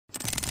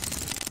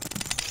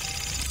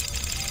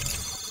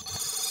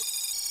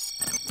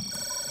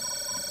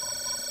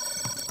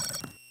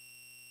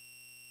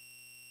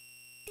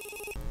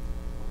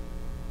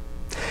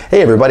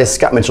Hey everybody,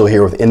 Scott Mitchell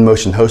here with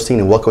InMotion Hosting,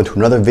 and welcome to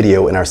another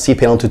video in our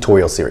cPanel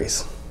tutorial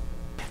series.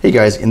 Hey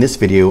guys, in this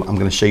video I'm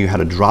going to show you how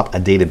to drop a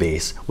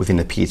database within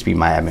the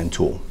phpMyAdmin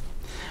tool.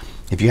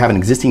 If you have an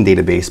existing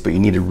database but you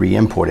need to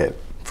re-import it,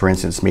 for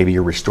instance maybe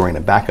you're restoring a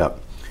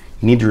backup,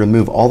 you need to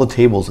remove all the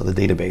tables of the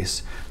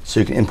database so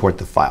you can import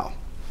the file.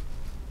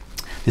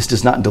 This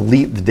does not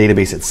delete the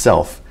database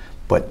itself,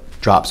 but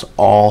drops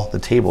all the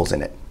tables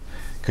in it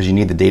because you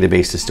need the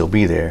database to still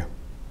be there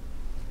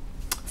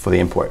for the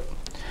import.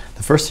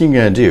 The first thing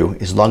you're going to do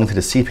is log into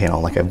the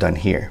cPanel like I've done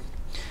here.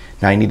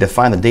 Now you need to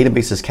find the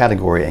databases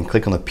category and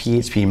click on the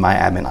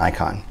phpMyAdmin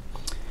icon.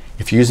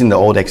 If you're using the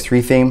old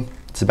X3 theme,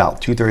 it's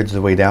about 2/3 of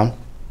the way down,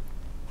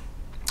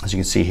 as you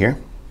can see here.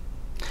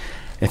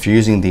 If you're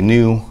using the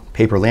new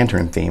Paper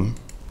Lantern theme,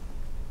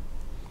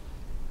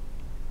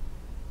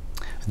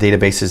 the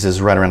databases is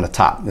right around the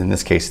top. In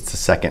this case, it's the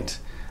second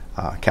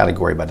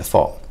category by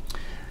default.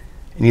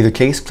 In either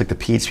case, click the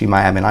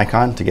phpMyAdmin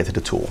icon to get to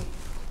the tool.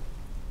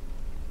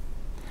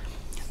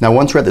 Now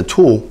once we're at the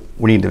tool,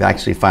 we need to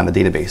actually find the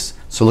database.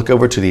 So look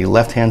over to the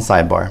left-hand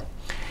sidebar.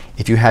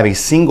 If you have a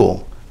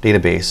single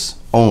database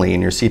only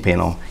in your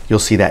cPanel, you'll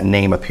see that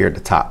name appear at the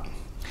top.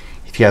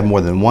 If you have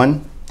more than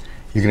one,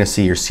 you're going to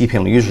see your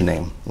cPanel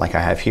username, like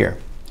I have here.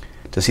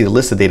 To see the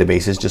list of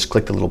databases, just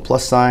click the little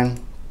plus sign,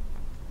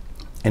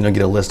 and you'll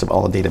get a list of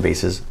all the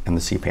databases in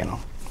the cPanel.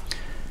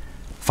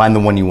 Find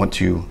the one you want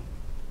to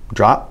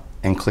drop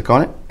and click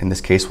on it. In this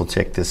case, we'll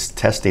take this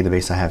test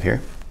database I have here.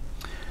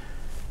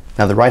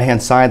 Now the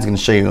right-hand side is going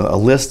to show you a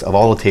list of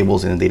all the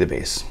tables in the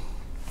database.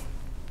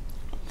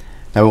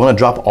 Now we want to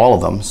drop all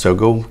of them, so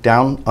go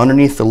down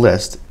underneath the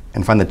list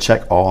and find the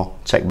Check All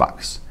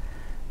checkbox.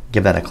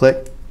 Give that a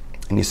click,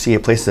 and you see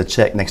it places a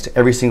check next to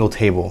every single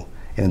table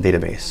in the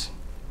database.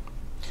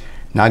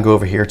 Now go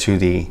over here to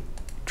the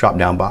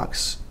drop-down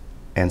box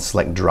and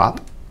select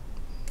Drop.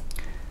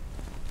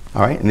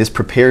 All right, and this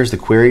prepares the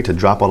query to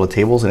drop all the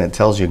tables, and it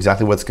tells you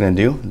exactly what it's going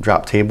to do.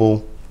 Drop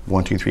table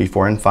 1, 2, 3,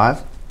 4, and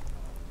 5.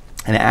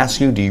 And it asks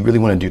you, do you really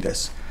want to do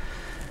this?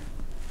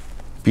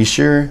 Be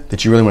sure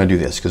that you really want to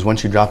do this, because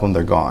once you drop them,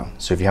 they're gone.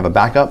 So if you have a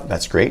backup,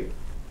 that's great.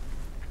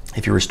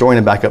 If you're restoring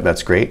a backup,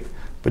 that's great,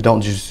 but don't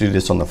just do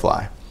this on the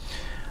fly.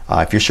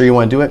 If you're sure you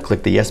want to do it,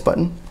 click the Yes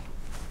button.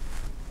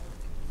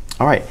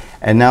 All right,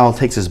 and now it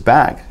takes us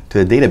back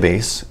to the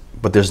database,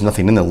 but there's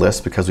nothing in the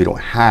list because we don't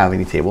have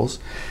any tables.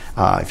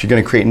 If you're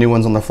going to create new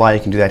ones on the fly,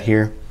 you can do that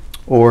here.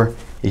 Or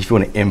if you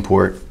want to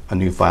import a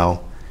new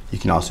file, you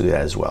can also do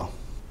that as well.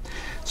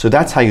 So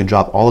that's how you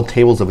drop all the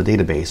tables of a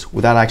database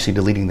without actually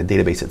deleting the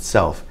database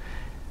itself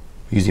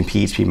using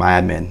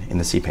phpMyAdmin in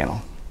the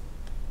cPanel.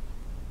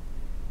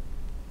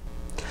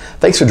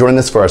 Thanks for joining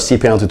us for our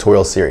cPanel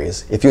tutorial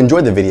series. If you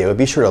enjoyed the video,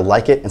 be sure to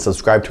like it and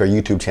subscribe to our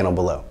YouTube channel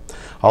below.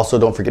 Also,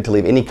 don't forget to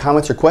leave any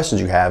comments or questions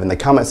you have in the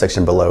comment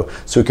section below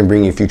so we can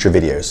bring you future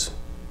videos.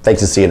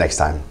 Thanks and see you next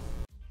time.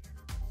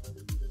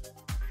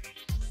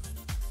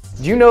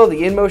 Do you know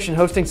the InMotion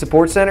Hosting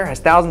Support Center has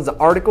thousands of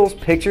articles,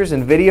 pictures,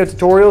 and video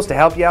tutorials to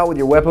help you out with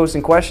your web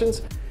hosting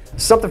questions?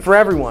 Something for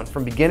everyone,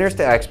 from beginners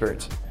to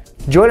experts.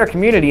 Join our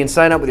community and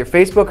sign up with your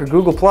Facebook or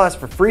Google Plus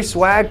for free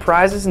swag,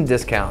 prizes, and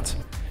discounts.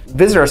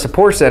 Visit our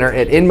support center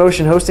at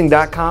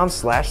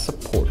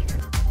inmotionhosting.com/support.